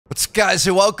Guys,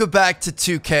 and welcome back to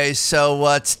 2K.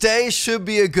 So today should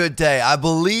be a good day. I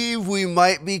believe we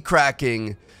might be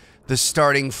cracking the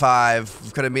starting five.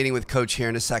 We've got a meeting with Coach here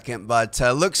in a second, but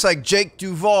looks like Jake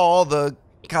Duvall, the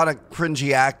kind of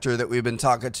cringy actor that we've been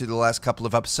talking to the last couple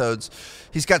of episodes,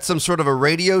 he's got some sort of a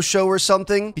radio show or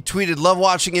something. He tweeted, "Love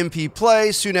watching MP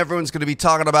play. Soon everyone's going to be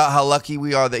talking about how lucky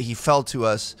we are that he fell to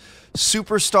us.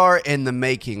 Superstar in the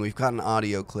making." We've got an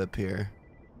audio clip here.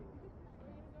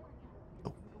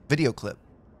 Video clip.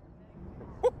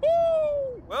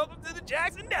 Woo-hoo! Welcome to the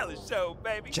Jackson Ellis Show,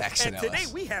 baby. Jackson and today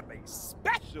Ellis. we have a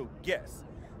special guest.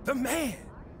 The man,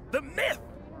 the myth,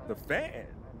 the fan,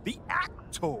 the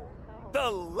actor, the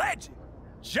legend,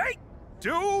 Jake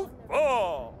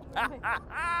Duvall.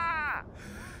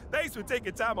 Thanks for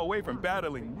taking time away from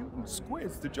battling mutant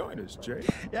squids to join us, Jake.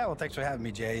 Yeah, well, thanks for having me,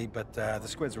 Jay. But the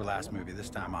squids were last movie. This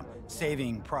time I'm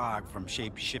saving Prague from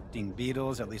shape-shifting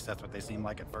beetles. At least that's what they seem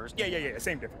like at first. Yeah,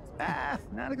 same difference.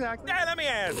 Not exactly. Now, let me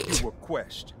ask you a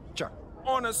question. Sure.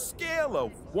 On a scale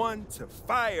of 1 to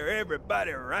fire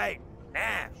everybody right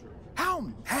now, how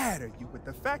mad are you with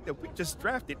the fact that we just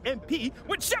drafted MP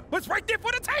when Shep was right there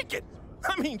for the taking?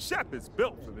 I mean, Shep is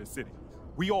built for this city.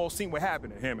 We all seen what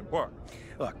happened to Hammond Park.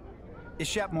 Look, is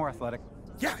Shep more athletic?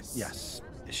 Yes. Yes.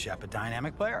 Is Shep a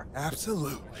dynamic player?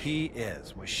 Absolutely. He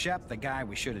is. Was Shep the guy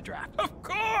we should have drafted? Of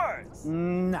course.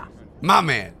 No. My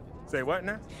man. Say what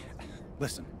now?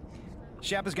 Listen,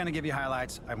 Shep is going to give you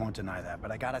highlights. I won't deny that.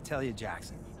 But I got to tell you,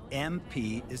 Jackson,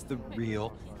 MP is the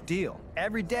real deal.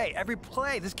 Every day, every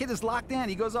play, this kid is locked in.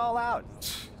 He goes all out.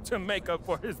 To make up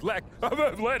for his lack of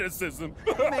athleticism.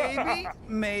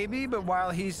 Maybe, but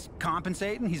while he's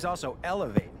compensating, he's also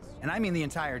elevating. And I mean the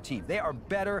entire team. They are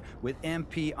better with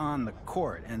MP on the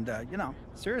court. And, you know,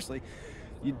 seriously,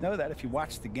 you'd know that if you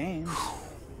watched the games.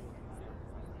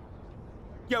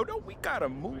 Yo, don't we got a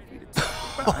movie to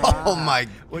talk about? Oh my.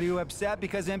 What, are you upset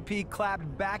because MP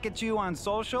clapped back at you on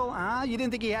social? Huh? You didn't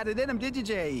think he had it in him, did you,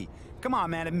 J.E.? Come on,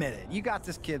 man, admit it. You got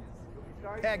this kid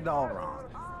pegged all wrong.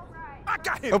 I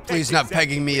got him. Hopefully he's not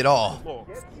pegging me at all.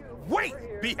 Wait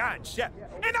behind Shep,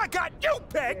 and I got you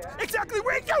pegged exactly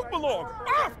where you belong,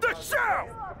 off the shelf.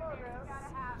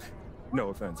 No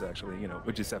offense, actually. You know,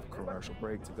 we just have a commercial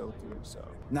break to go through, so.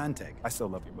 None take. I still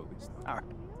love your movies. All right.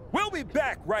 We'll be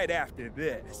back right after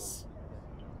this.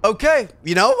 Okay,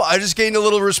 you know, I just gained a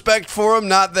little respect for him.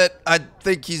 Not that I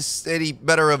think he's any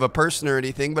better of a person or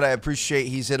anything, but I appreciate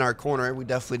he's in our corner. We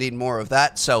definitely need more of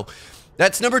that. So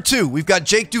that's number 2. We've got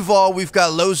Jake Duvall. We've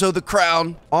got Lozo the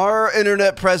Crown. Our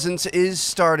internet presence is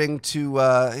starting to,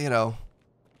 you know,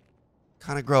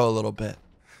 kind of grow a little bit.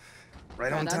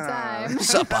 Right on time.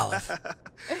 What's up, Olive?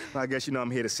 Well, I guess you know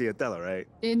I'm here to see Othello, right?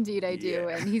 Indeed, I do,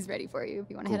 Yeah. and he's ready for you if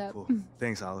you want to head up. Cool.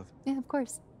 Thanks, Olive. Yeah, of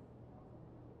course.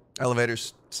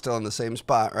 Elevator's still in the same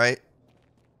spot, right?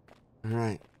 All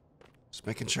right. Just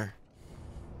making sure.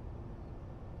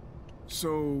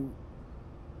 So,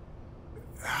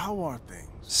 how are things?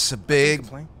 It's a big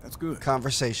Complain? That's good.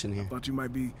 conversation here. Thought you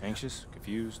might be. Anxious,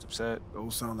 confused, upset.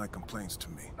 Those sound like complaints to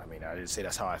me. I mean, I didn't say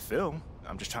that's how I feel.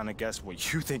 I'm just trying to guess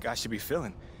what you think I should be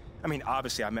feeling. I mean,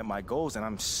 obviously I met my goals and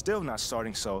I'm still not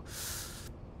starting, so...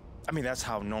 I mean, that's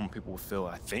how normal people would feel,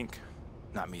 I think.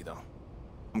 Not me, though.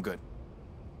 I'm good.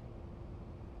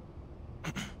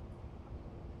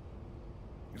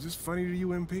 Is this funny to you,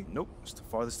 MP? Nope, it's the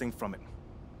farthest thing from it.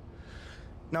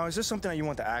 Now, is there something that you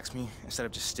want to ask me instead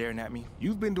of just staring at me?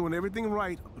 You've been doing everything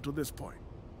right up until this point.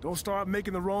 Don't start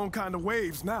making the wrong kind of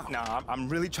waves now. Nah, I'm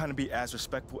really trying to be as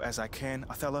respectful as I can,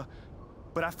 Othello.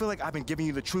 But I feel like I've been giving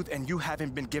you the truth and you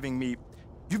haven't been giving me...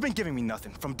 You've been giving me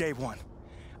nothing from day one.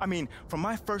 I mean, from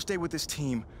my first day with this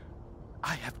team,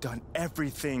 I have done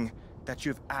everything that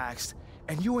you've asked,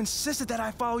 and you insisted that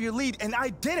I follow your lead, and I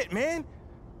did it, man.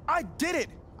 I did it.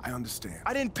 I understand.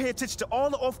 I didn't pay attention to all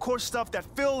the off-course stuff that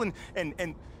Phil and...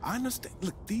 I understand.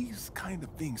 Look, these kind of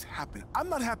things happen. I'm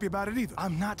not happy about it either.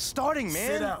 I'm not starting,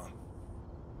 man. Sit down.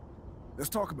 Let's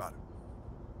talk about it.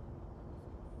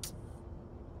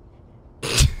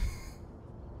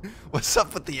 What's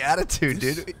up with the attitude,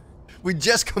 dude? We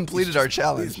just completed our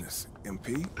challenge. Business,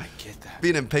 MP. I get that.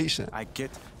 Being impatient. I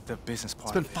get the business part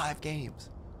It's been of it. 5 games.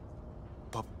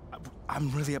 But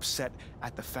I'm really upset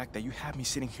at the fact that you have me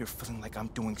sitting here feeling like I'm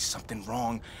doing something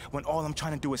wrong when all I'm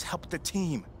trying to do is help the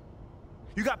team.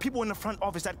 You got people in the front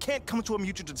office that can't come to a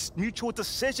mutual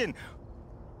decision.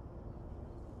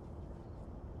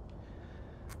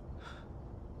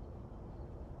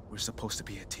 We're supposed to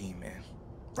be a team, man.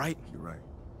 Right? You're right.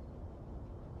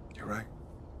 You're right.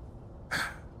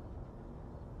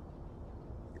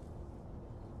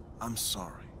 I'm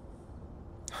sorry.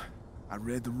 I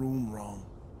read the room wrong.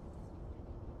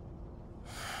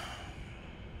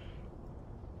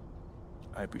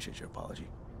 I appreciate your apology.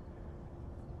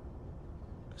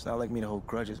 It's not like me to hold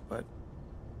grudges, but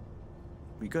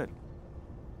we good.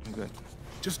 I'm good.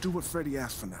 Just do what Freddie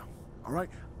asked for now, all right?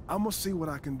 I'm gonna see what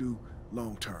I can do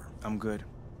long term. I'm good.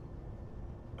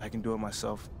 I can do it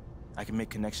myself. I can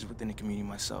make connections within the community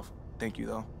myself. Thank you,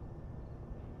 though.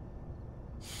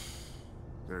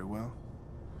 Very well.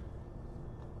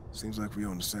 Seems like we're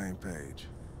on the same page.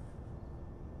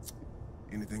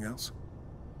 Anything else?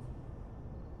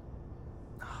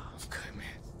 I'm good, man.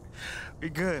 We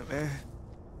good, man.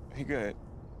 We good.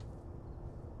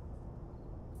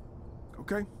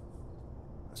 Okay.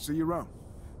 I'll see you around.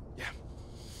 Yeah.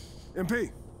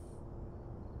 MP.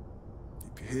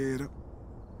 Keep your head up.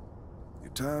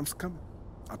 Your time's coming.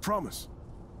 I promise.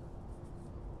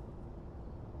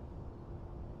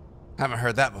 Haven't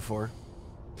heard that before.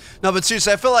 No, but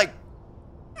seriously, I feel like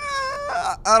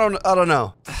I don't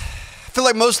know. I feel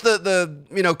like most of the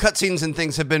cutscenes and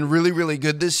things have been really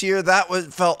good this year. That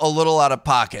felt a little out of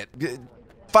pocket.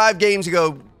 5 games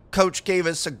ago, Coach gave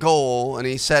us a goal and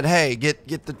he said, "Hey, get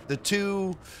the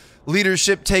 2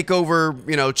 leadership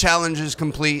takeover challenges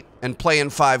complete and play in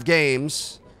 5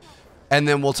 games, and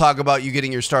then we'll talk about you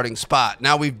getting your starting spot."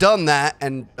 Now we've done that,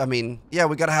 and I mean, yeah,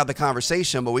 we got to have the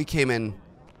conversation, but we came in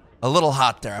a little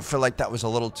hot there. I feel like that was a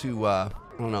little too, I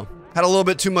don't know. Had a little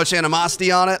bit too much animosity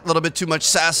on it, a little bit too much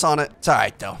sass on it. It's all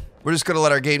right, though. We're just going to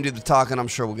let our game do the talking. I'm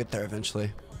sure we'll get there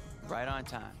eventually. Right on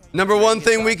time. Number one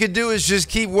thing we could do is just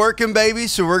keep working, baby.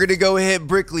 So we're going to go hit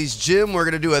Brickley's gym. We're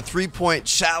going to do a 3-point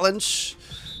challenge.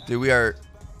 Dude, we are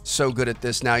so good at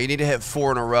this now. You need to hit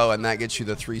 4 in a row, and that gets you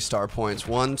the 3-star points.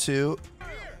 1, 2,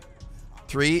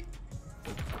 3.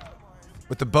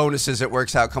 With the bonuses, it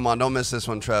works out. Come on, don't miss this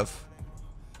one, Trev.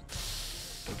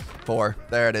 4.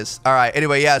 There it is. All right.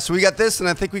 Anyway, yeah, so we got this, and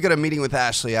I think we got a meeting with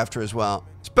Ashley after as well.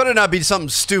 This better not be something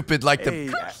stupid like the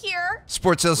Come here.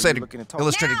 Sports Illustrated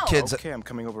Now. Kids Okay, I'm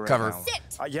coming over right cover. now.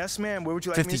 Sit. Yes, ma'am. Where would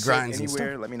you like 50 me to sit? grinds and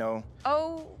Anywhere, stuff. let me know.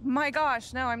 Oh my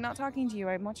gosh, no, I'm not talking to you.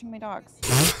 I'm watching my dogs.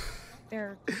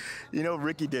 They're You know,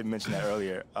 Ricky did mention that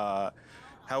earlier. How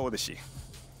old is she?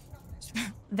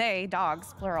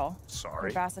 dogs, plural.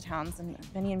 Sorry. They're Basset Hounds, and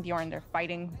Benny and Bjorn, they're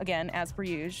fighting again, as per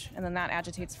usual. And then that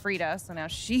agitates Frida, so now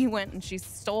she went and she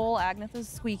stole Agnetha's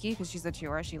Squeaky, because she's a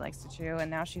chewer, she likes to chew,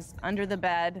 and now she's under the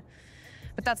bed.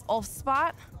 But that's Ulf's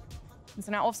spot. And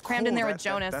so now Ulf's crammed in there with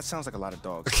Jonas. That sounds like a lot of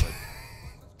dogs. But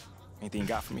anything you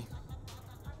got for me?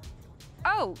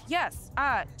 Oh, yes.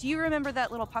 Do you remember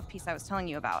that little puff piece I was telling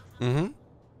you about? Mm-hmm.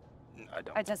 I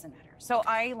don't. It doesn't matter. So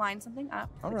I lined something up.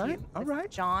 All with right, you, all with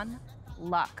right. John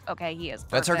Luck. Okay, he is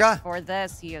perfect That's our guy. for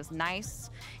this. He is nice.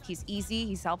 He's easy.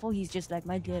 He's helpful. He's just like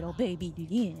my little baby.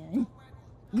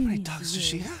 How many dogs does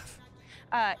she have?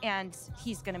 And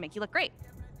he's gonna make you look great.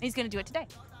 And he's gonna do it today.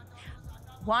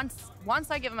 Once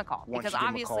I give him a call, Once because you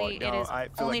give him a call. obviously it No, is I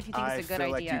feel only like- if you think it's a good I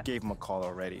feel like idea. you gave him a call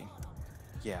already.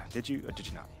 Yeah. Did you or did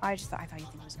you not? I thought you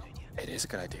think it was a good idea. It is a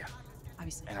good idea,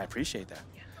 Obviously. and I appreciate that.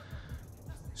 Yeah.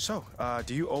 So,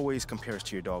 do you always compare us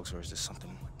to your dogs, or is this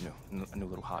something new, a new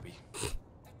little hobby?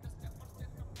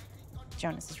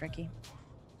 Jonas is Ricky.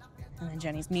 And then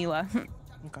Jenny's Mila.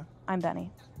 Okay. I'm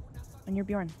Benny. And you're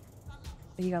Bjorn.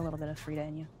 But you got a little bit of Frida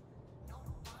in you.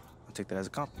 I'll take that as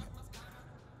a compliment.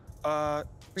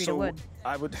 Frida so would.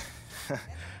 I would,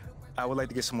 I would like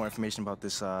to get some more information about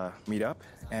this meetup,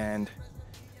 and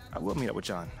I will meet up with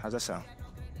John. How's that sound?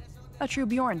 A true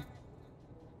Bjorn.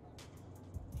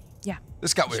 Yeah.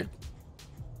 This got weird.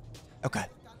 Okay.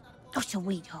 Oh,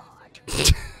 sweetheart.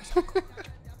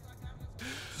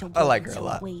 I like her a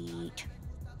lot. Sweet.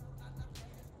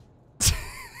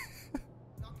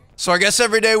 So I guess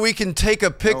every day we can take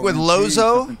a pic with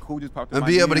Lozo and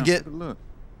be able to get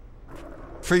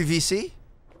free VC.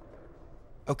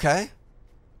 Okay.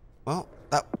 Well,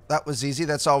 that was easy.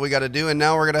 That's all we got to do. And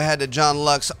now we're going to head to John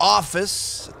Luck's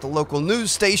office at the local news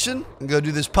station and go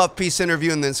do this puff piece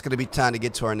interview, and then it's going to be time to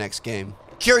get to our next game.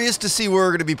 Curious to see where we're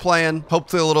going to be playing.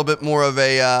 Hopefully a little bit more of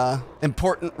a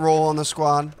important role on the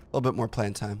squad. A little bit more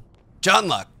playing time. John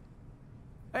Luck.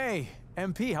 Hey,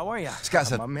 MP, how are you? This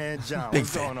guy's My a man John, big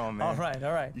what's fan. going on, man?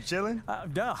 All right. You chilling?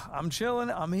 Duh, I'm chilling.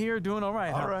 I'm here doing all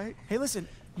right. All right. Hey, listen,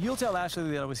 you'll tell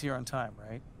Ashley that I was here on time,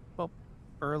 right? Well,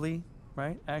 early,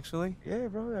 right, actually? Yeah,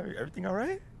 bro. Everything all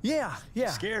right? Yeah.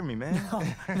 Scared me, man. No,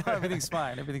 everything's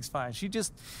fine. Everything's fine. She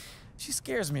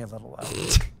scares me a little.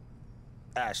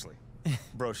 Ashley.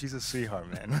 Bro, she's a sweetheart,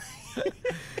 man.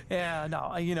 Yeah, no,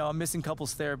 I'm missing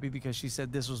couples therapy because she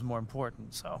said this was more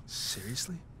important, so.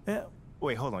 Seriously? Yeah.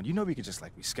 Wait, hold on. You know we could just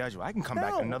like reschedule. I can come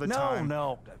back another time.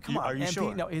 No. Come on, Are you MP.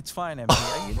 sure? No, it's fine,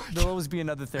 MP. There'll always be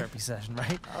another therapy session,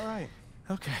 right? All right.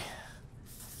 Okay.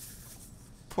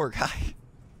 poor guy.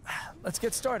 Let's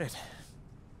get started.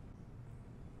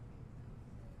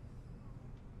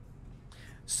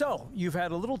 So, you've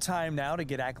had a little time now to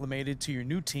get acclimated to your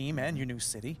new team and your new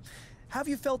city. How have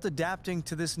you felt adapting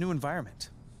to this new environment?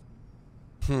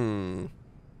 Ooh.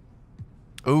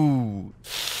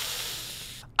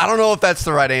 I don't know if that's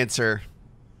the right answer.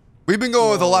 We've been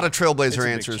going with a lot of It's a Trailblazer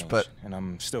big answers, change, but and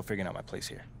I'm still figuring out my place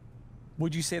here.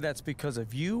 Would you say that's because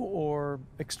of you or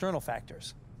external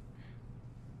factors?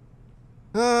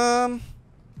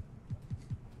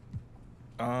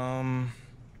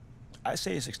 I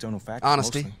say it's external factors.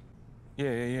 Honesty.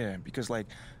 Mostly. Yeah. Because like,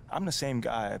 I'm the same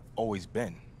guy I've always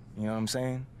been. You know what I'm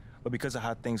saying? But because of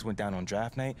how things went down on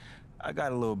draft night, I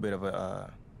got a little bit of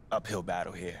a uphill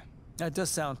battle here. That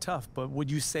does sound tough, but would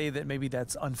you say that maybe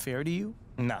that's unfair to you?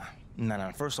 Nah.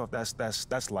 First off,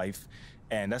 that's life,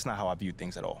 and that's not how I view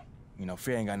things at all. You know,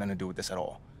 fear ain't got nothing to do with this at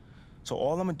all. So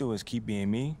all I'm gonna do is keep being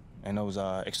me, and those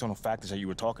external factors that you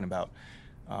were talking about,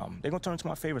 they're gonna turn into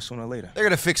my favor sooner or later. they're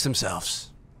going to fix themselves.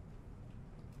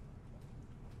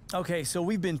 Okay, so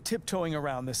we've been tiptoeing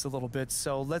around this a little bit,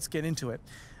 so let's get into it.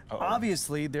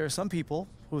 Obviously, there are some people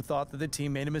who thought that the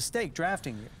team made a mistake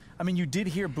drafting you. I mean, you did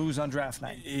hear boos on draft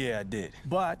night. Yeah, I did.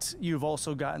 But you've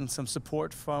also gotten some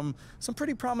support from some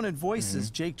pretty prominent voices.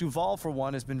 Jake Duvall, for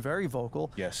one, has been very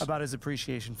vocal about his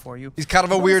appreciation for you. He's kind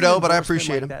of a What does an weirdo, but I endorsement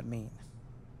appreciate like him. that mean?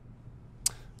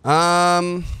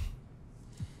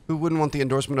 Who wouldn't want the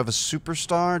endorsement of a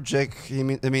superstar? Jake,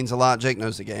 it means a lot. Jake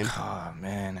knows the game. Oh,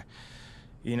 man.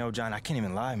 You know, John, I can't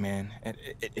even lie, man.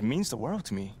 It means the world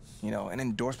to me. You know, an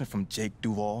endorsement from Jake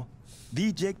Duvall.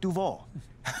 The Jake Duvall.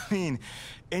 I mean,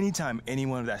 anytime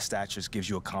anyone of that stature gives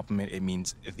you a compliment, it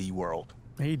means the world.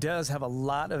 He does have a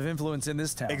lot of influence in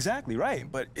this town. Exactly,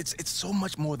 right. But it's so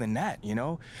much more than that, you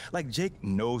know? Like, Jake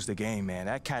knows the game, man.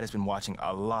 That cat has been watching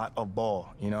a lot of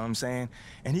ball, you know what I'm saying?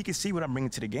 And he can see what I'm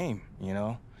bringing to the game, you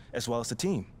know, as well as the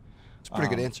team. It's a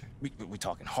pretty good answer. We're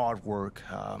talking hard work,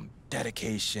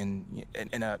 dedication,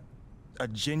 and a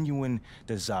genuine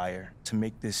desire to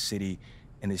make this city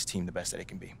and this team the best that it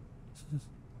can be.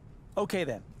 Okay,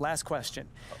 then. Last question.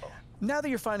 Now that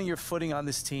you're finding your footing on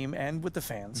this team and with the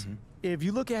fans, if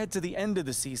you look ahead to the end of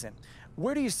the season,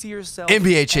 where do you see yourself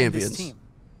NBA and champions. this team?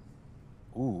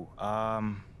 Ooh,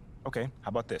 okay, how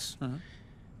about this?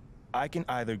 I can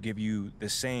either give you the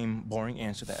same boring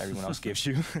answer that everyone else gives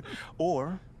you,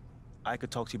 or I could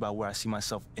talk to you about where I see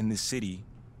myself in this city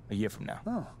a year from now.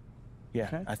 Oh. Yeah,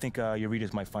 Okay. I think your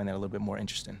readers might find that a little bit more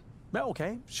interesting. Well,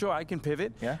 okay, sure, I can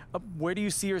pivot. Yeah? Where do you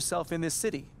see yourself in this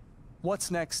city?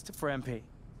 What's next for MP?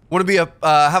 Want to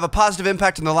have a positive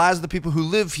impact on the lives of the people who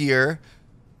live here.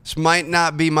 This might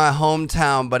not be my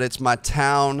hometown, but it's my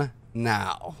town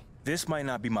now. This might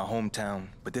not be my hometown,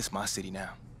 but this my city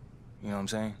now. You know what I'm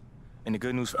saying? And the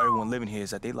good news for everyone living here is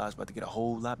that their lives about to get a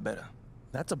whole lot better.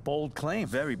 That's a bold claim.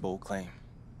 Very bold claim.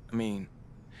 I mean,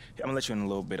 I'm gonna let you in a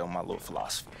little bit on my little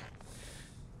philosophy.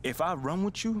 If I run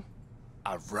with you,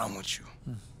 I run with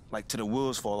you. Like till the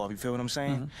wheels fall off, you feel what I'm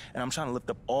saying? And I'm trying to lift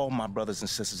up all my brothers and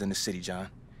sisters in the city, John.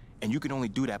 And you can only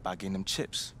do that by getting them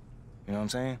chips. You know what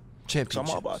I'm saying? So I'm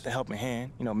all about the helping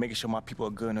hand, you know, making sure my people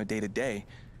are good on a day-to-day.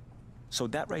 So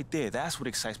that right there, that's what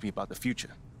excites me about the future.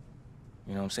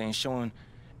 You know what I'm saying? Showing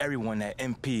everyone that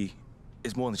MP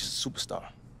is more than just a superstar.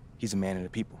 He's a man of the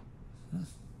people.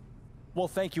 Well,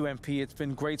 thank you, MP. It's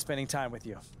been great spending time with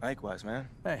you. Likewise, man.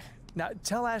 Hey, now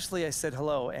tell Ashley I said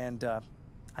hello, and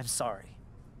I'm sorry.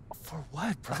 For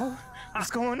what, bro?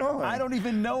 What's going on? I don't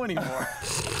even know anymore.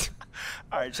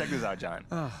 All right, check this out, John.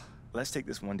 Let's take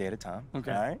this one day at a time.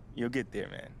 Okay. All right? You'll get there,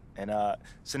 man. And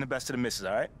send the best to the missus,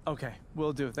 all right? Okay,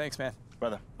 will do. Thanks, man.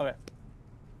 Brother. Okay.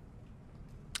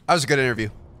 That was a good interview.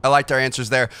 I liked our answers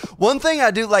there. One thing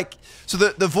I do like, so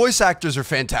the voice actors are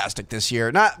fantastic this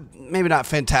year. Maybe not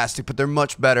fantastic, but they're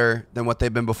much better than what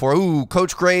they've been before. Ooh,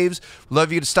 Coach Graves,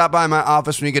 love you to stop by my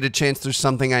office when you get a chance. There's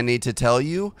something I need to tell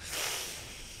you.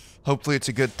 Hopefully it's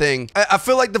a good thing. I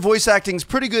feel like the voice acting's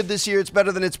pretty good this year. It's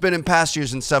better than it's been in past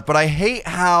years and stuff, but I hate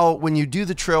how when you do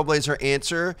the Trailblazer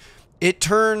answer, it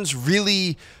turns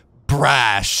really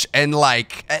brash and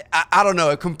like I don't know,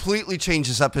 it completely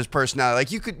changes up his personality.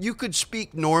 Like you could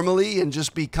speak normally and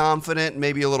just be confident and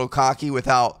maybe a little cocky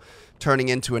without turning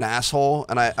into an asshole.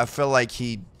 And I feel like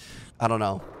I don't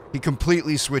know, he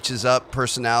completely switches up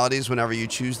personalities whenever you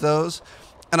choose those.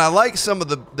 And I like some of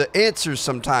the answers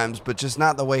sometimes, but just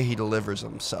not the way he delivers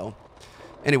them. So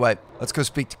anyway, let's go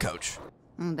speak to Coach.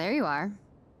 Oh, there you are.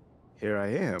 Here I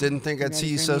am. Didn't think I'd see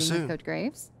you so soon. Coach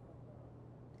Graves?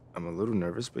 I'm a little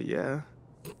nervous, but yeah.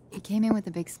 He came in with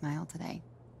a big smile today.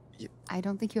 Yeah. I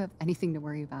don't think you have anything to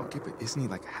worry about. Okay, but isn't he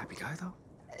like a happy guy though?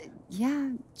 Yeah,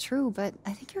 true, but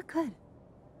I think you're good.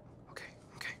 Okay.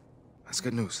 That's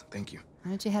good news. Thank you.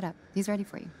 Why don't you head up? He's ready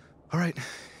for you. All right.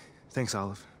 Thanks,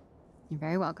 Olive. You're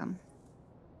very welcome.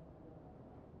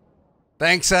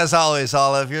 Thanks as always,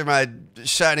 Olive. You're my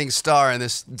shining star in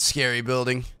this scary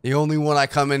building. The only one I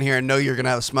come in here and know you're gonna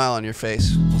have a smile on your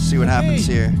face. We'll see what happens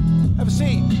here. Have a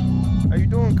seat. How you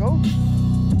doing, Coach?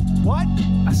 What?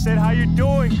 I said, how you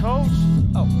doing, Coach?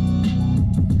 Oh.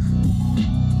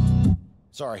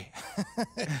 Sorry.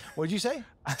 What'd you say?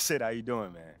 I said, how you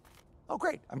doing, man? Oh,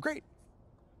 great. I'm great.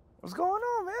 What's going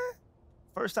on, man?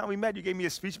 First time we met, you gave me a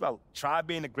speech about Tribe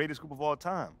being the greatest group of all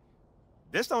time.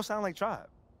 This don't sound like Tribe.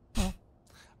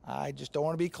 I just don't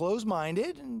want to be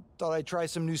closed-minded and thought I'd try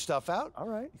some new stuff out. All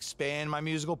right. Expand my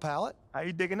musical palette. How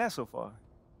you digging that so far?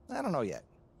 I don't know yet.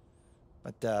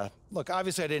 But, look,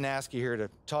 obviously I didn't ask you here to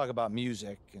talk about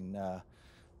music, and,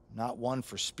 not one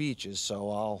for speeches,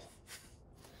 so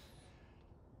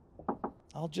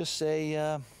I'll just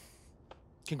say,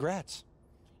 congrats.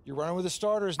 You're running with the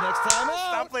starters next time out.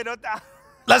 Stop playing on that.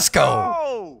 Let's go.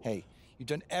 Oh! Hey, you've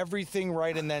done everything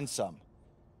right and then some.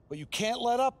 But you can't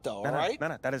let up, though, all right?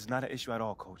 No, that is not an issue at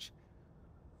all, Coach.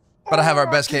 But I have our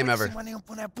best game ever. See my name up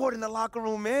on that board in the locker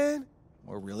room, man.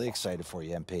 We're really excited for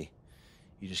you, MP.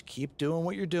 You just keep doing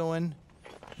what you're doing,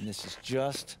 and this is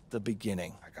just the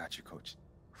beginning. I got you, Coach.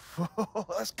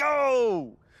 Let's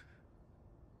go!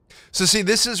 So see,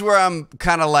 this is where I'm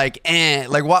kind of like,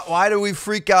 like why do we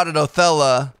freak out at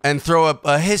Othello and throw up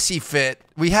a hissy fit?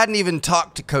 We hadn't even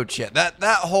talked to Coach yet. That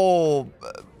whole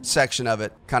section of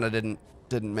it kind of didn't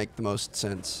make the most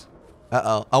sense.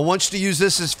 Uh-oh. I want you to use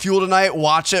this as fuel tonight.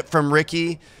 Watch it from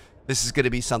Ricky. This is going to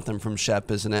be something from Shep,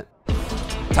 isn't it?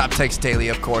 Top takes daily,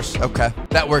 of course. Okay,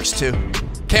 that works too.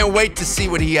 Can't wait to see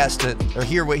what he has to, or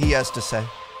hear what he has to say.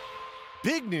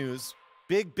 Big news.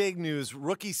 Big news.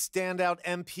 Rookie standout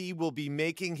MP will be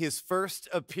making his first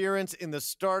appearance in the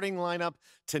starting lineup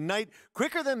tonight,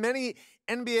 quicker than many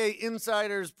NBA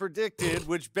insiders predicted,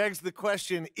 which begs the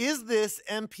question, is this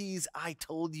MP's I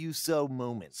told you so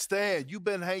moment? Stan, you've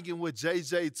been hanging with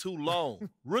JJ too long.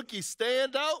 Rookie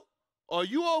standout? Are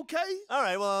you okay? All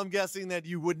right, well, I'm guessing that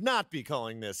you would not be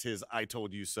calling this his I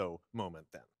told you so moment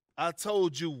then. I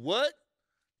told you what?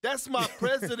 That's my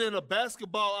president of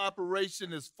basketball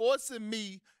operation is forcing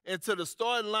me into the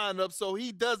starting lineup so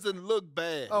he doesn't look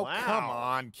bad. Oh, wow. Come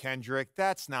on, Kendrick.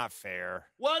 That's not fair.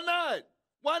 Why not?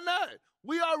 Why not?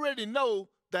 We already know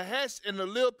the hash and the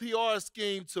little PR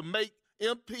scheme to make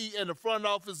MP and the front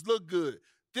office look good.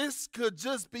 This could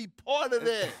just be part of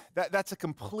that. That's a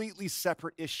completely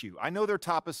separate issue. I know their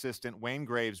top assistant, Wayne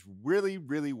Graves, really,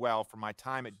 really well from my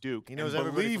time at Duke. He knows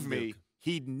everybody believe from me, Duke.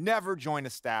 He'd never join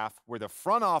a staff where the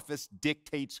front office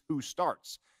dictates who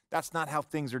starts. That's not how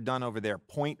things are done over there,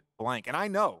 point blank. And I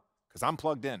know, because I'm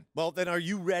plugged in. Well, then are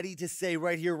you ready to say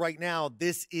right here, right now,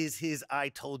 this is his I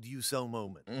told you so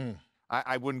moment?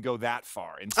 I wouldn't go that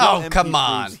far. Until Oh, MP come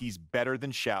on. proves he's better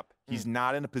than Shep. He's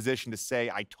not in a position to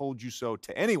say, I told you so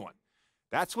to anyone.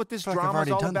 That's what this I feel like I've drama is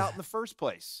already all done about that. in the first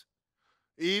place.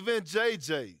 Even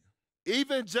JJ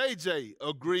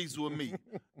agrees with me.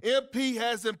 MP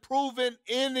hasn't proven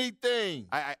anything.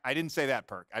 I didn't say that,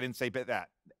 Perk. I didn't say that.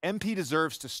 MP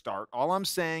deserves to start. All I'm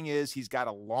saying is he's got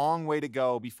a long way to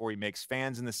go before he makes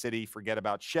fans in the city forget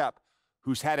about Shep,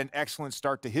 who's had an excellent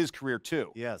start to his career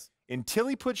too. Yes. Until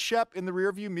he puts Shep in the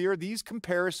rearview mirror, these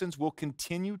comparisons will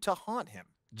continue to haunt him.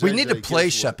 We need to JJ, play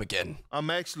guess Shep what? again. I'm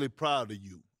actually proud of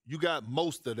you. You got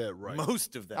most of that right.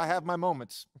 Most of that. I have my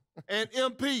moments. And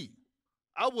MP,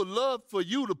 I would love for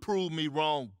you to prove me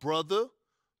wrong, brother.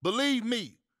 Believe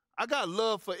me, I got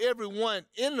love for everyone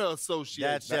in the association.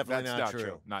 That's definitely That's not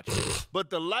true. Not true. But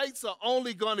the lights are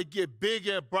only going to get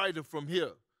bigger and brighter from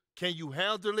here. Can you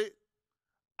handle it?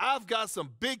 I've got some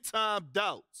big-time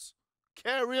doubts.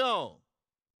 Carry on.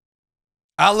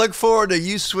 I look forward to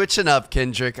you switching up,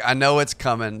 Kendrick. I know it's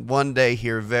coming one day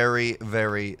here very,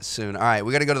 very soon. All right,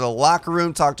 we got to go to the locker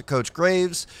room, talk to Coach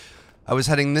Graves. I was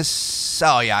heading this.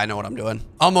 Oh, yeah, I know what I'm doing.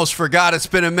 Almost forgot. It's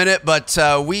been a minute, but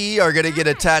we are going to get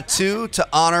a tattoo to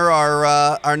honor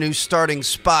our new starting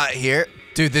spot here.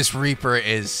 Dude, this Reaper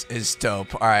is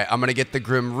dope. All right, I'm going to get the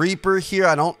Grim Reaper here.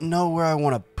 I don't know where I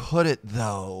want to put it,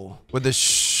 though. Would the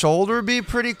shoulder be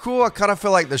pretty cool? I kind of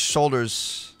feel like the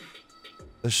shoulder's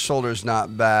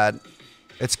not bad.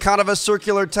 It's kind of a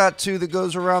circular tattoo that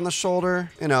goes around the shoulder.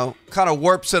 You know, kind of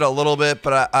warps it a little bit,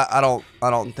 but I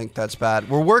don't think that's bad.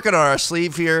 We're working on our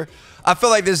sleeve here. I feel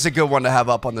like this is a good one to have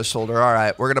up on the shoulder. All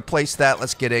right, we're going to place that.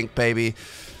 Let's get ink, baby.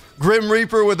 Grim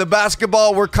Reaper with the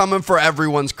basketball. We're coming for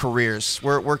everyone's careers.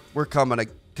 We're coming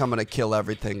to kill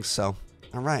everything. So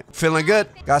All right, feeling good.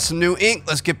 Got some new ink.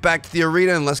 Let's get back to the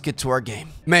arena and let's get to our game.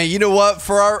 Man, you know what?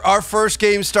 For our first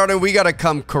game started, we got to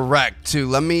come correct too.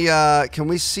 Let me, can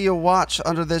we see a watch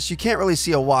under this? You can't really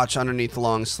see a watch underneath the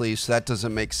long sleeve, so that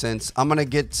doesn't make sense. I'm going to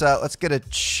get, let's get a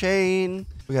chain.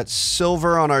 We got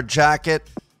silver on our jacket,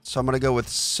 so I'm going to go with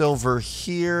silver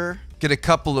here. Get a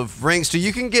couple of rings. So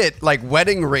you can get like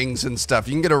wedding rings and stuff.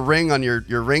 You can get a ring on your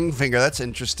ring finger. That's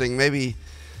interesting. Maybe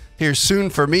here soon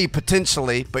for me,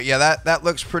 potentially. But yeah, that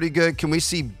looks pretty good. Can we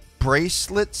see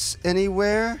bracelets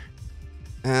anywhere?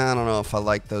 I don't know if I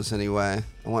like those anyway.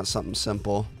 I want something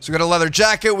simple. So we got a leather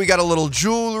jacket. We got a little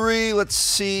jewelry. Let's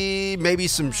see. Maybe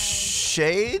some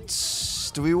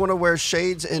shades. Do we want to wear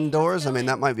shades indoors? I mean,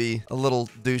 that might be a little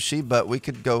douchey, but we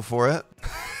could go for it.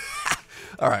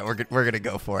 All right, we're going to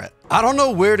go for it. I don't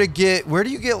know where to get, where do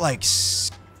you get like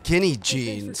skinny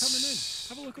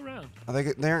jeans?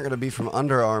 They aren't going to be from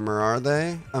Under Armour, are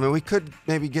they? I mean, we could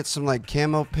maybe get some like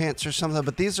camo pants or something,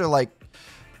 but these are like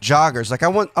joggers. Like I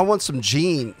want some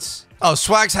jeans. Oh,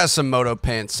 Swags has some moto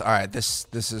pants. All right, this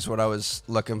is what I was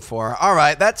looking for. All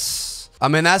right, that's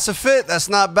a fit. That's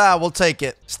not bad. We'll take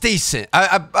it. It's decent.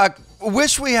 I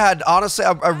wish we had, honestly,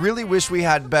 I really wish we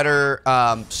had better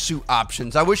suit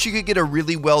options. I wish you could get a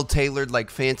really well-tailored, like,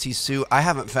 fancy suit. I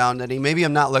haven't found any. Maybe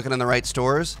I'm not looking in the right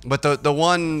stores. But the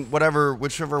one,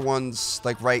 whichever one's,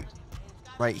 like, right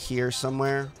here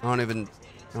somewhere. I don't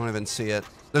even see it.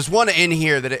 There's one in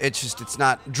here that it's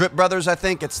not. Drip Brothers, I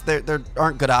think. There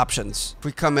aren't good options. If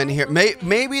we come in here,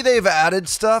 maybe they've added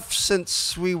stuff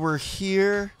since we were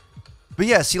here. But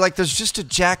yeah, see, like, there's just a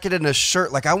jacket and a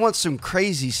shirt. Like, I want some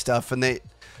crazy stuff, and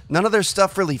none of their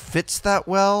stuff really fits that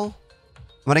well.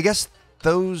 But I guess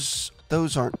those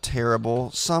aren't terrible.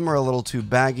 Some are a little too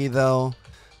baggy, though.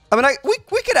 I mean,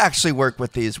 we could actually work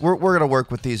with these. We're gonna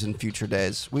work with these in future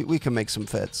days. We can make some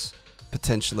fits,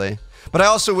 potentially. But I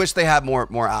also wish they had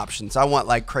more options. I want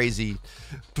like crazy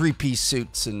 3-piece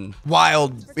suits and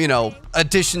wild, you know,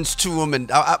 additions to them.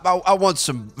 And I want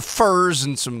some furs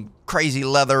and some crazy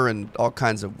leather and all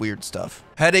kinds of weird stuff.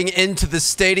 Heading into the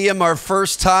stadium, our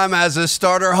first time as a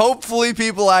starter. Hopefully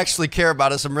people actually care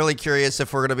about us. I'm really curious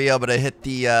if we're going to be able to hit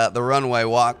the runway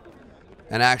walk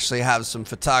and actually have some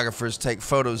photographers take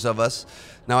photos of us.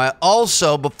 Now, I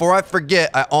also, before I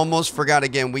forget, I almost forgot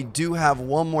again, we do have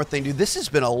one more thing. Dude, this has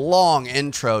been a long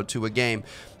intro to a game.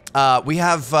 We've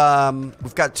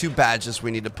got 2 badges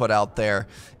we need to put out there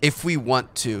if we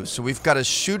want to. So we've got a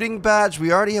shooting badge.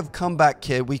 We already have Comeback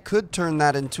Kid. We could turn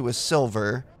that into a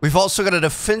silver. We've also got a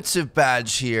defensive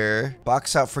badge here.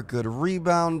 Box out for good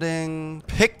rebounding.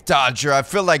 Pick Dodger. I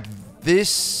feel like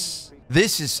that's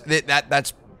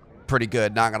pretty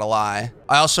good, not gonna lie.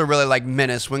 I also really like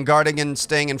Menace. When guarding and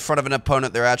staying in front of an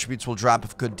opponent, their attributes will drop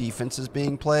if good defense is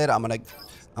being played. I'm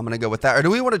gonna go with that. Or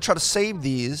do we want to try to save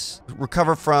these,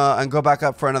 recover from, and go back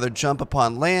up for another jump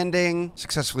upon landing,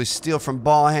 successfully steal from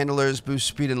ball handlers, boost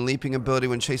speed and leaping ability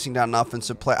when chasing down an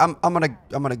offensive play? I'm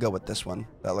gonna go with this one.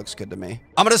 That looks good to me.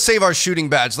 I'm gonna save our shooting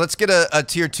badge. Let's get a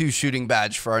tier 2 shooting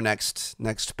badge for our next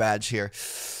badge here.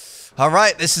 All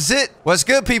right, this is it. What's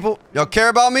good, people? Y'all care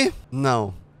about me?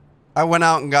 No. I went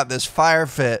out and got this fire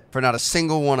fit for not a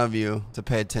single one of you to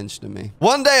pay attention to me.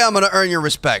 One day I'm gonna earn your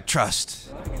respect,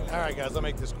 trust. All right, guys, I'll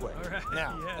make this quick.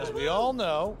 Now, as we all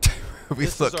know,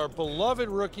 this is our beloved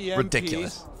rookie MP.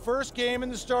 Ridiculous. First game in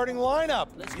the starting lineup.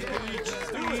 Let's get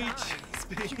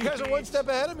speech. You guys are one step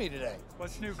ahead of me today.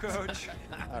 What's new, coach?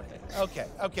 Okay.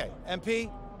 MP,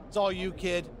 it's all you,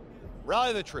 kid.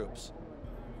 Rally the troops.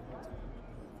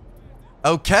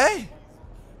 Okay.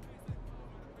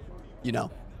 You know.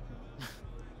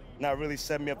 Not really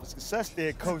setting me up for success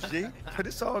there, Coach G, but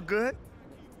it's all good.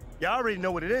 Y'all already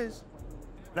know what it is.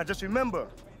 Now just remember,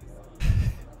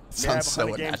 sounds so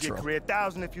games, unnatural. Get career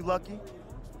 1,000 if you're lucky.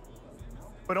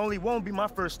 But only won't be my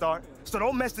first start, so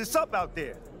don't mess this up out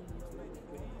there.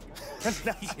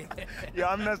 Yeah,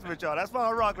 I'm messing with y'all. That's why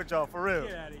I rock with y'all, for real.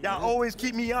 Y'all always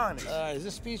keep me honest. Is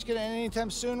this speech gonna end anytime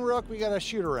soon, Rook? We got a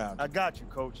shoot around. I got you,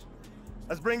 Coach.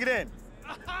 Let's bring it in.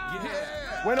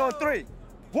 Win on 3.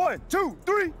 1, 2,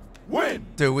 3. Win!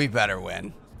 Dude, we better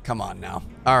win. Come on now.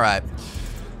 All right.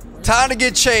 Time to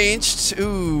get changed.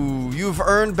 Ooh, you've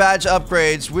earned badge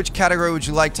upgrades. Which category would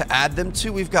you like to add them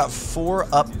to? We've got 4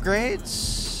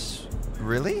 upgrades.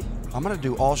 Really? I'm gonna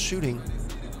do all shooting.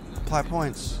 Apply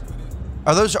points.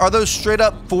 Are those straight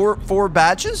up 4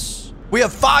 badges? We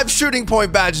have 5 shooting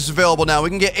point badges available now. We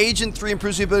can get Agent 3,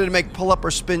 improves the ability to make pull-up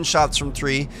or spin shots from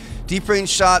 3. Deep range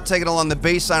shot, taken along the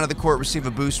baseline of the court, receive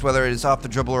a boost whether it is off the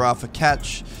dribble or off a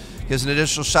catch. Gives an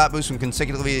additional shot boost when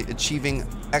consecutively achieving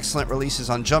excellent releases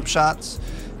on jump shots.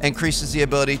 Increases the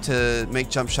ability to make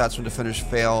jump shots when defenders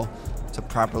fail to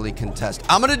properly contest.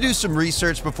 I'm going to do some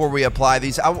research before we apply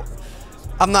these.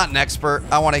 I'm not an expert.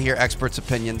 I want to hear experts'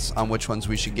 opinions on which ones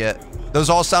we should get. Those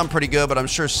all sound pretty good, but I'm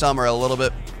sure some are a little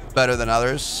bit better than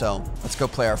others. So let's go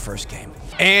play our first game.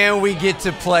 And we get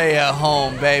to play at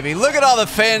home, baby. Look at all the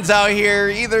fans out here,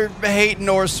 either hating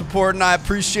or supporting. I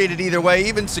appreciate it either way.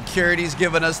 Even security's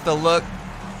giving us the look,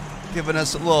 giving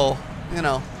us a little, you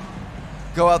know,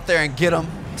 go out there and get them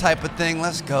type of thing.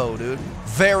 Let's go, dude.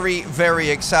 Very, very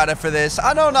excited for this.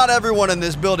 I know not everyone in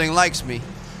this building likes me,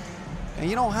 and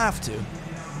you don't have to.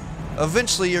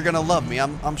 Eventually, you're going to love me.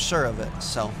 I'm sure of it.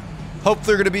 So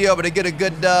hopefully we're going to be able to get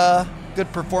a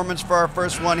good performance for our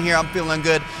first one here. I'm feeling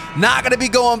good. Not going to be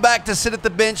going back to sit at the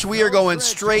bench. We are going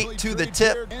straight to the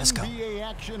tip. Let's go.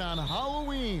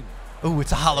 Ooh,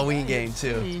 it's a Halloween game,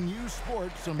 too.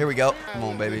 Here we go. Come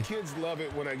on, baby.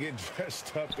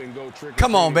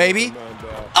 Come on, baby.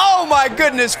 Oh, my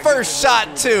goodness. First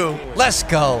shot, too. Let's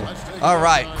go. All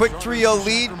right. Quick 3-0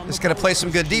 lead. It's going to play some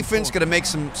good defense. Going to make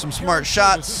some smart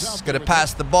shots. Going to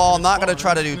pass the ball. Not going to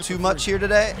try to do too much here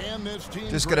today.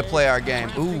 Just going to play our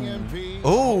game. Ooh.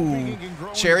 Ooh.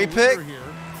 Cherry pick.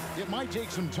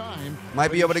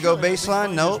 Might be able to go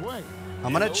baseline. Nope.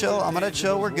 I'm going to chill. I'm going to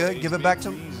chill. We're good. Give it back to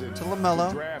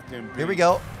LaMelo. Here we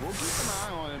go.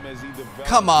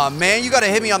 Come on, man. You got to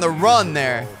hit me on the run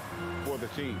there. Little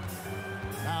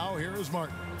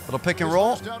pick and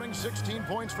roll.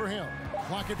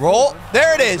 Roll.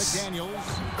 There it is.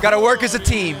 Got to work as a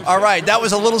team. All right. That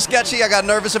was a little sketchy. I got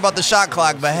nervous about the shot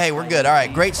clock, but hey, we're good. All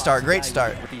right. Great start. Great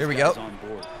start. Here we go.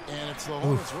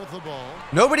 Oof.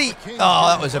 Nobody. Oh,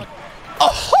 that was a.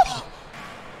 Oh.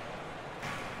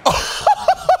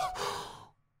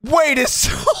 Wait a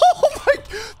second. Oh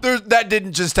my, that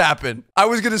didn't just happen. I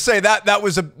was gonna say that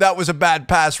was a bad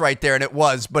pass right there, and it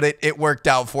was, but it worked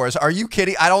out for us. Are you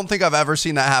kidding? I don't think I've ever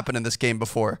seen that happen in this game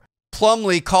before.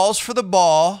 Plumlee calls for the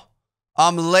ball.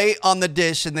 I'm late on the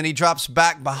dish, and then he drops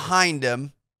back behind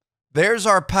him. There's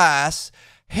our pass.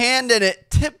 Hand and it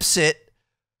tips it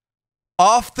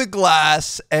off the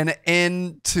glass and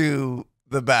into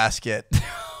the basket.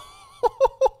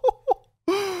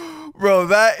 Bro,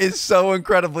 that is so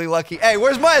incredibly lucky. Hey,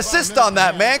 where's my assist on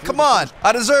that, man? Come on.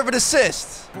 I deserve an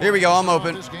assist. Here we go. I'm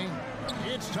open.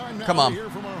 Come on.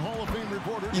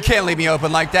 You can't leave me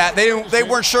open like that. They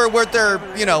weren't sure what their,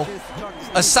 you know,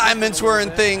 assignments were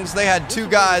and things. They had two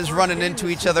guys running into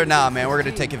each other. Nah, man, we're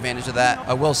going to take advantage of that.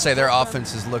 I will say their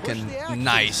offense is looking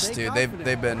nice, dude.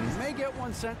 They've been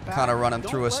kind of running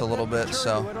through us a little bit,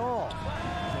 so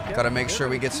got to make sure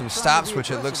we get some stops,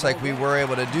 which it looks like we were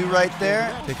able to do right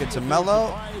there. Kick it to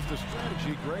Melo.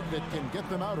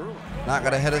 Not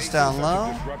going to hit us down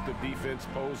low. Defense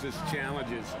poses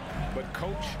challenges, but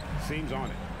coach seems on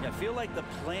it. I feel like the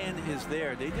plan is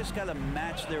there. They just got to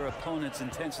match their opponent's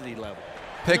intensity level.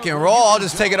 Pick and roll. I'll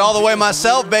just take it all the way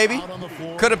myself, baby.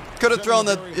 Could have thrown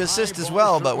the assist as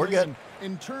well, but we're good.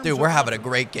 Dude, we're having a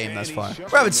great game thus far.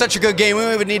 We're having such a good game, we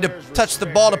don't even need to touch the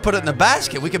ball to put it in the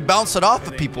basket. We can bounce it off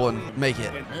of people and make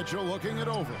it.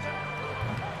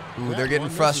 Ooh, they're getting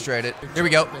frustrated. Here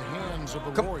we go.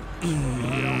 Come.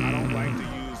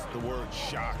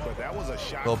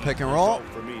 Little pick and roll.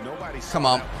 Come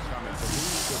on.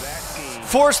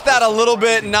 Forced that a little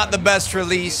bit, not the best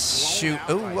release. Shoot.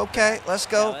 Ooh, okay. Let's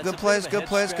go. Good plays, good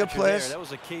plays, good plays.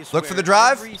 Look for the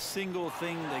drive.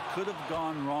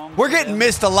 We're getting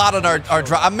missed a lot on our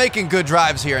drive. I'm making good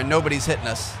drives here, and nobody's hitting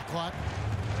us.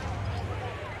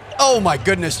 Oh, my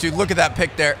goodness, dude. Look at that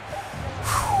pick there.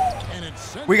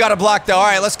 We got to block, though. All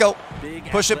right, let's go.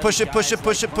 Push it, push it, push it,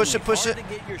 push it, push it, push it.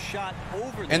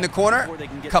 In the corner.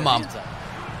 Come on.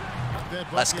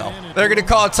 Let's go. They're going to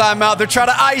call a timeout. They're trying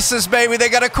to ice us, baby. They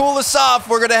got to cool us off.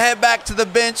 We're going to head back to the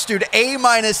bench. Dude, A-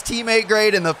 teammate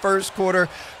grade in the first quarter.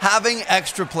 Having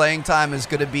extra playing time is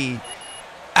going to be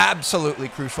absolutely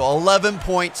crucial. 11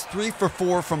 points, 3 for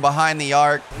 4 from behind the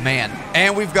arc. Man,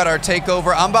 and we've got our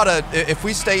takeover. I'm about to, if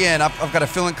we stay in, I've got a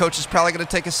feeling coach is probably going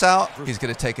to take us out. He's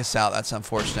going to take us out. That's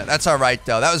unfortunate. That's all right,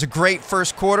 though. That was a great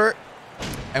first quarter,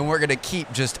 and we're going to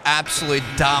keep just absolutely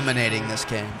dominating this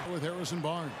game.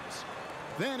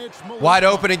 Wide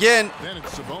open again.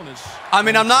 I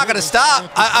mean, I'm not going to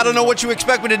stop. I don't know what you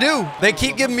expect me to do. They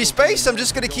keep giving me space. I'm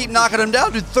just going to keep knocking them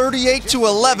down. Dude,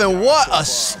 38-11. What a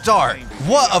start.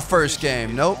 What a first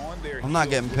game. Nope. I'm not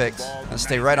getting picked. I'm going to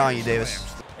stay right on you, Davis.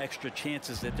 Extra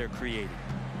chances that they're creating.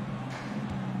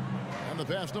 And the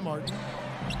pass to Martin.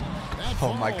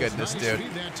 Oh my goodness, dude.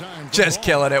 Just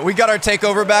killing it. We got our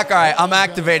takeover back. All right, I'm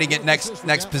activating it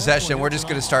next possession. We're just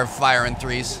going to start firing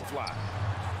threes.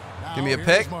 Give me a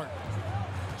pick.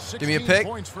 Give me a pick.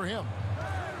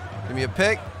 Give me a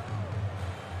pick.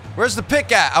 Where's the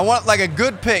pick at? I want like a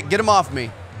good pick. Get him off me.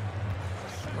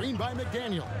 Screen by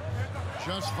McDaniel.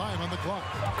 Just 5 on the clock.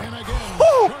 And again,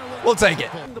 Woo! We'll take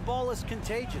it. The ball is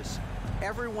contagious.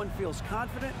 Everyone feels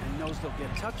confident and knows they'll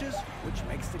get touches, which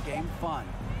makes the game fun.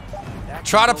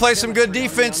 Try to play some good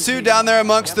defense too down there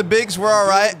amongst the bigs. We're all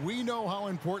right. We know how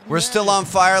important We're still on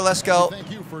fire. Let's go.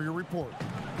 Thank you for your report.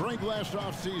 During last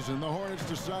offseason, the Hornets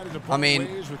decided to I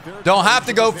mean, don't have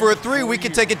to go for a 3. We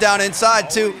can take it down inside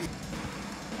too.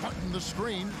 Cutting the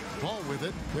screen. Ball with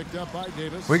it. Picked up by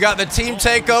Davis. We got the team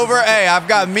takeover. Hey, I've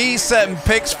got me setting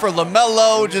picks for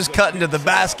LaMelo, just cutting to the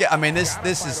basket. I mean, this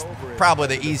is probably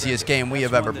the easiest game we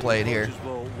have ever played here.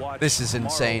 This is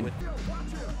insane.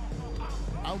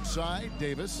 Outside,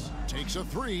 Davis takes a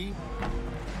 3.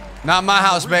 Not my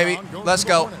house, baby. Let's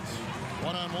go.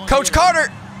 Coach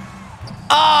Carter.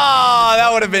 Ah,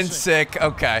 that would have been sick.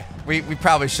 Okay. We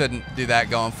probably shouldn't do that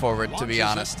going forward, to be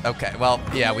honest. Okay. Well,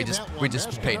 yeah, we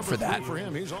just paid for that.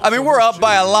 I mean, we're up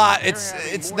by a lot.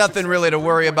 It's nothing really to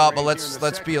worry about, but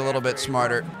let's be a little bit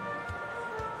smarter.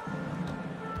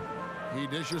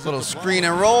 Little screen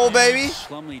and roll, baby.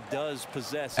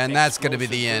 And that's going to be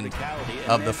the end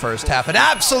of the first half. An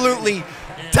absolutely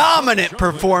dominant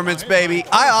performance, baby.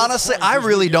 I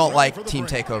really don't like team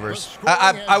takeovers.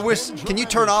 I wish, can you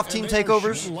turn off team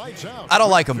takeovers? I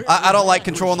don't like them. I don't like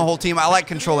controlling the whole team. I like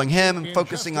controlling him and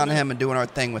focusing on him and doing our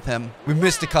thing with him. We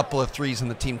missed a couple of 3s in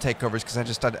the team takeovers because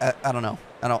I don't know.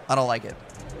 I don't like it.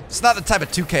 It's not the type of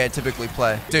 2K I typically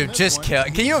play. Dude, just kill.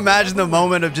 Can you imagine the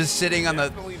moment of just sitting on the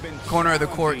corner of the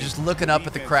court, just looking up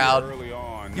at the crowd?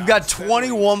 You've got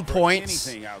 21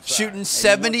 points, shooting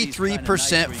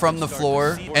 73% from the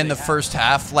floor in the first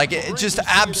half. Like, it just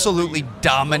absolutely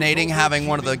dominating, having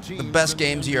one of the best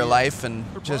games of your life, and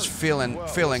just feeling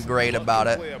great about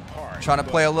it. Trying to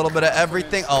play a little bit of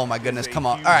everything. Oh my goodness, come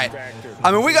on. All right.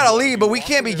 I mean, we got to lead, but we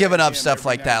can't be giving up stuff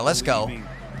like that. Let's go.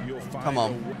 Come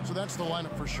on. So that's the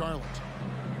lineup for Charlotte.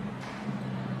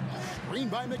 Screen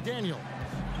by McDaniel.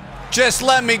 Just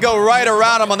let me go right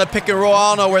around him on the pick and roll. I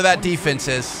don't know where that defense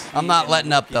is. I'm not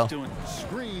letting up, though.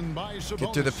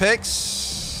 Get through the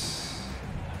picks.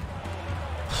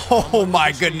 Oh,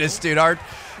 my goodness, dude. Our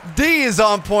D is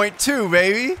on point, too,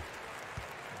 baby.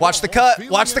 Watch the cut.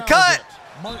 Watch the cut.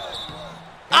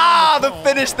 Ah, the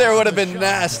finish there would have been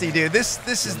nasty, dude. This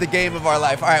is the game of our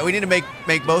life. All right, we need to make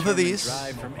both of these.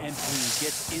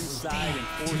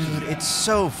 Dude, it's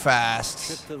so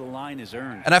fast.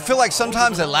 And I feel like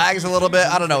sometimes it lags a little bit.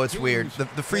 I don't know. It's weird.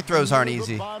 The free throws aren't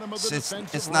easy.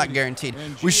 It's not guaranteed.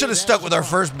 We should have stuck with our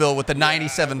first build with the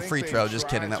 97 free throw. Just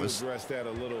kidding. That was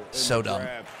so dumb.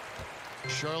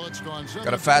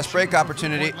 Got a fast break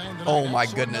opportunity. Oh, my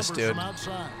goodness, dude.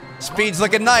 Speed's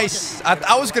looking nice.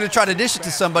 I was going to try to dish it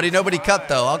to somebody. Nobody cut,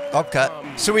 though. I'll cut.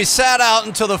 So we sat out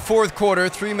until the 4th quarter.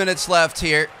 3 minutes left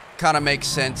here. Kind of makes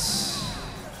sense.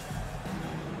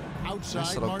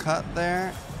 Nice little cut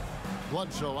there.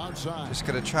 Just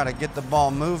going to try to get the ball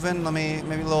moving.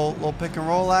 Maybe a little pick and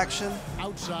roll action.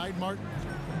 Outside, Martin.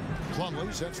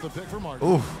 Plumlee sets the pick for Martin.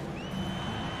 Ooh.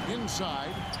 Inside.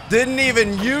 Didn't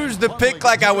even use the pick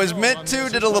like I was meant to.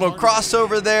 Did a little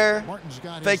crossover there.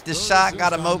 Faked the shot,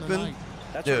 got him open.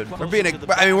 Dude, we're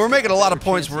making a lot of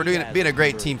points. We're being a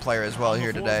great team player as well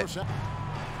here today.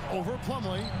 Over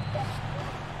Plumlee.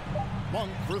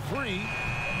 Monk for 3.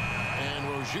 And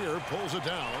Rozier pulls it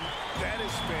down. That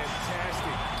is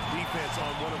fantastic defense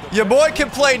on one of the. Your boy can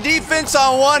play defense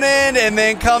on one end and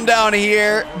then come down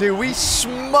here. Dude, we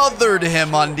smothered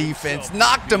him on defense.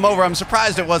 Knocked him over. I'm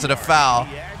surprised it wasn't a foul.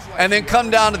 And then come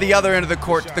down to the other end of the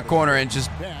court to the corner and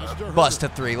just bust a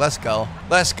 3. Let's go.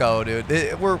 Let's go, dude.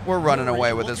 We're running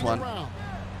away with this one.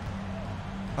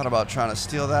 Thought about trying to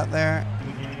steal that there.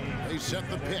 They set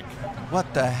the pick.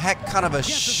 What the heck kind of a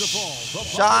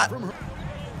shot?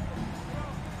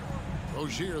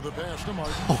 Rozier the pass to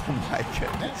Martin. Oh my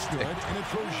goodness. That's good, and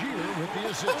it's Rozier with the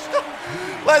assist.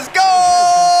 Let's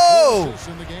go!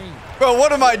 Bro,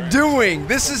 what am I doing?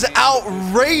 This is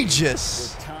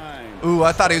outrageous. Ooh,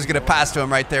 I thought he was going to pass to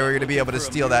him right there. We were going to be able to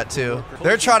steal that too.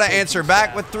 They're trying to answer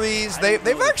back with 3s.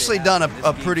 They've actually done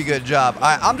a pretty good job.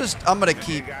 I'm going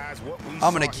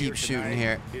to keep shooting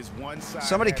here.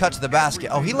 Somebody cut to the basket.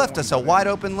 Oh, he left us a wide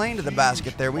open lane to the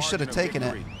basket there. We should have taken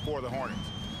it.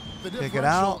 Pick it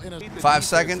out. 5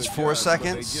 seconds, 4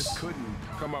 seconds.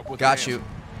 Got you.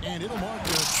 And it'll mark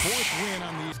their 4th win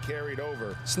on these carried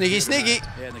over. Sneaky, sneaky.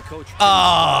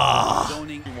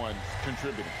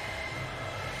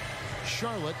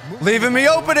 Charlotte leaving me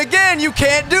open again. You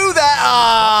can't do that.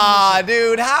 Ah,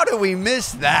 dude, how did we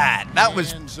miss that? That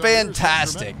was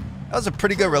fantastic. That was a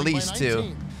pretty good release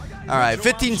too. All right,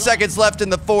 15 seconds left in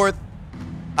the 4th.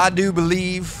 I do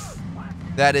believe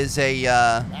that is a,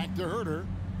 Back to Herter.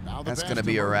 Now the that's pass going to to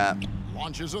be a Murray. wrap.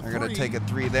 Launches a They're going to three. take a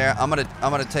 3 there. I'm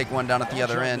gonna take one down at the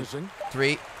other Shot end. missing.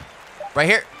 3. Right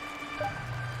here.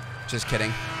 Just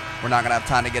kidding. We're not going to have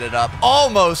time to get it up.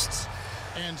 Almost.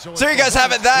 And So there you guys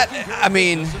have it. That, I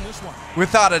mean,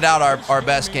 without a doubt, our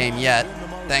best game yet.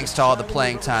 Thanks to all the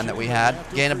playing time that we had.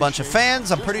 Gained a bunch of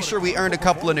fans. I'm pretty sure we earned a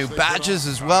couple of new badges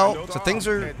as well. So things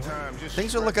are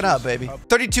looking up, baby.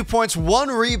 32 points, 1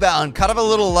 rebound. Kind of a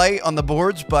little light on the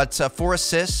boards, but 4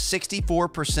 assists,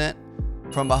 64%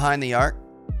 from behind the arc.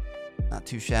 Not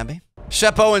too shabby.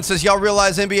 Shep Owen says, y'all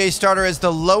realize NBA starter is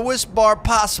the lowest bar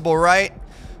possible, right?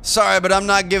 Sorry, but I'm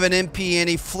not giving MP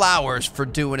any flowers for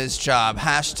doing his job.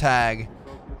 Hashtag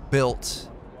built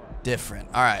different.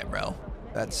 All right, bro.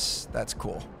 That's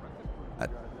cool. I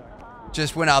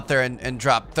just went out there and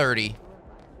dropped 30.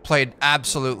 Played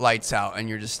absolute lights out, and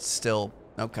you're just still...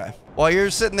 Okay. While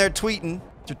you're sitting there tweeting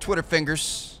with your Twitter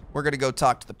fingers, we're going to go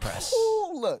talk to the press.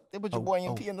 Ooh, look. They put your boy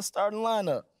MP in the starting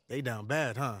lineup. They down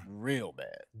bad, huh? Real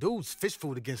bad. Dude's fish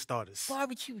food against starters.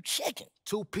 Barbecue chicken.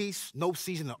 2-piece, no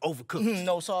seasoning, overcooked.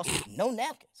 No sausage, no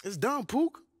napkins. It's done,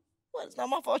 Pook. What? It's not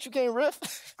my fault you can't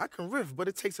riff. I can riff, but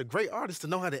it takes a great artist to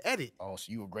know how to edit. Oh,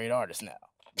 so you a great artist now.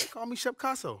 They call me Shep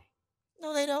Casso.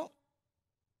 No, they don't.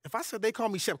 If I said they call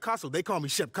me Shep Casso, they call me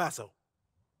Shep Casso.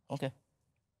 Okay.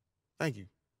 Thank you.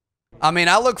 I mean,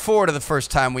 I look forward to the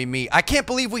first time we meet. I can't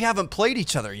believe we haven't played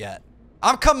each other yet.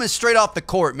 I'm coming straight off the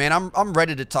court, man. I'm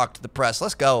ready to talk to the press.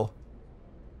 Let's go.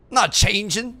 I'm not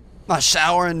changing. I'm not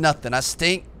showering, nothing. I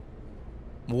stink.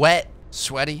 I'm wet,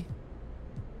 sweaty.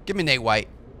 Give me Nate White.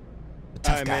 The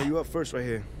tough All right, guy. man, you up first right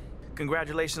here.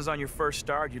 Congratulations on your first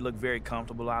start. You look very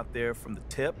comfortable out there from the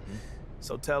tip.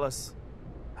 So tell us,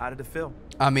 how did it feel?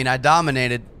 I mean, I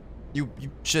dominated. You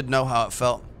should know how it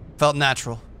felt. Felt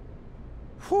natural.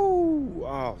 Whew.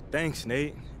 Oh, thanks,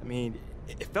 Nate. I mean,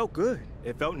 it felt good.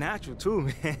 It felt natural, too,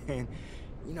 man.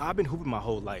 You know, I've been hooping my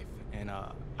whole life, and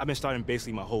I've been starting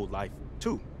basically my whole life,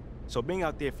 too. So being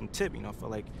out there from tip, you know,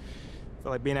 felt like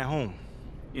being at home.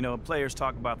 You know, players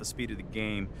talk about the speed of the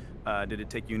game. Did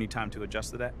it take you any time to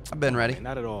adjust to that? I've been ready. Man,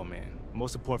 not at all, man.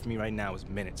 Most important for me right now is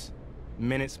minutes.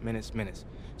 Minutes.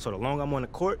 So the longer I'm on the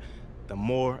court, the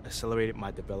more accelerated my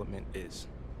development is.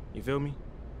 You feel me?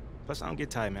 Plus, I don't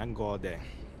get tired, man. I can go all day.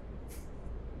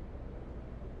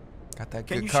 Got that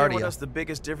Can good you cardio. share with us the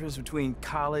biggest difference between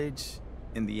college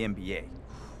and the NBA?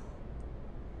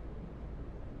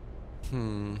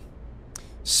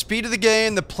 Speed of the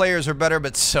game, the players are better,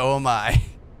 but so am I.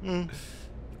 The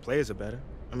players are better.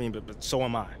 I mean, but so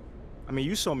am I. I mean,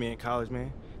 you saw me in college,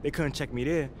 man. They couldn't check me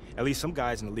there. At least some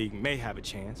guys in the league may have a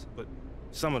chance, but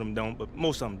some of them don't, but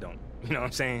most of them don't. You know what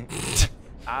I'm saying?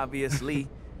 Obviously,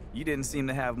 you didn't seem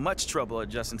to have much trouble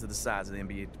adjusting to the size of the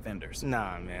NBA defenders.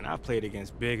 Nah, man. I played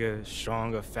against bigger,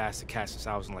 stronger, faster cats since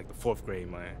I was in like the 4th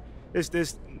grade, man.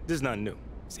 This nothing new.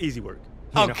 It's easy work.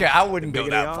 You Okay, know? I wouldn't The go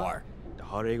bigger that they are, far. The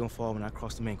harder they gonna fall when I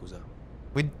cross them ankles up.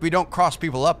 We don't cross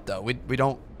people up though.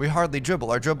 We hardly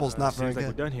dribble. Our dribble's not very Seems like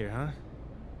good. we're done here, huh?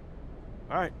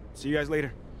 All right. See you guys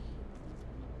later.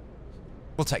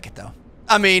 We'll take it though.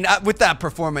 I mean, with that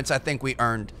performance, I think we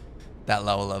earned that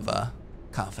level of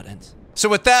confidence. So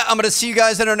with that, I'm going to see you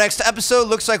guys in our next episode.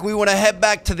 Looks like we want to head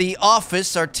back to the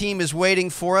office. Our team is waiting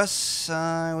for us.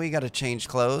 We got to change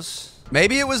clothes.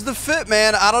 Maybe it was the fit,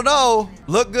 man. I don't know.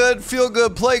 Look good, feel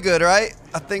good, play good, right?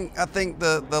 I think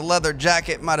the leather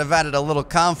jacket might have added a little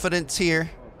confidence here.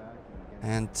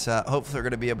 And hopefully we're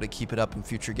going to be able to keep it up in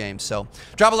future games. So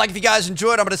drop a like if you guys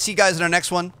enjoyed. I'm going to see you guys in our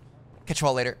next one. Catch you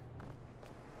all later.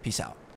 Peace out.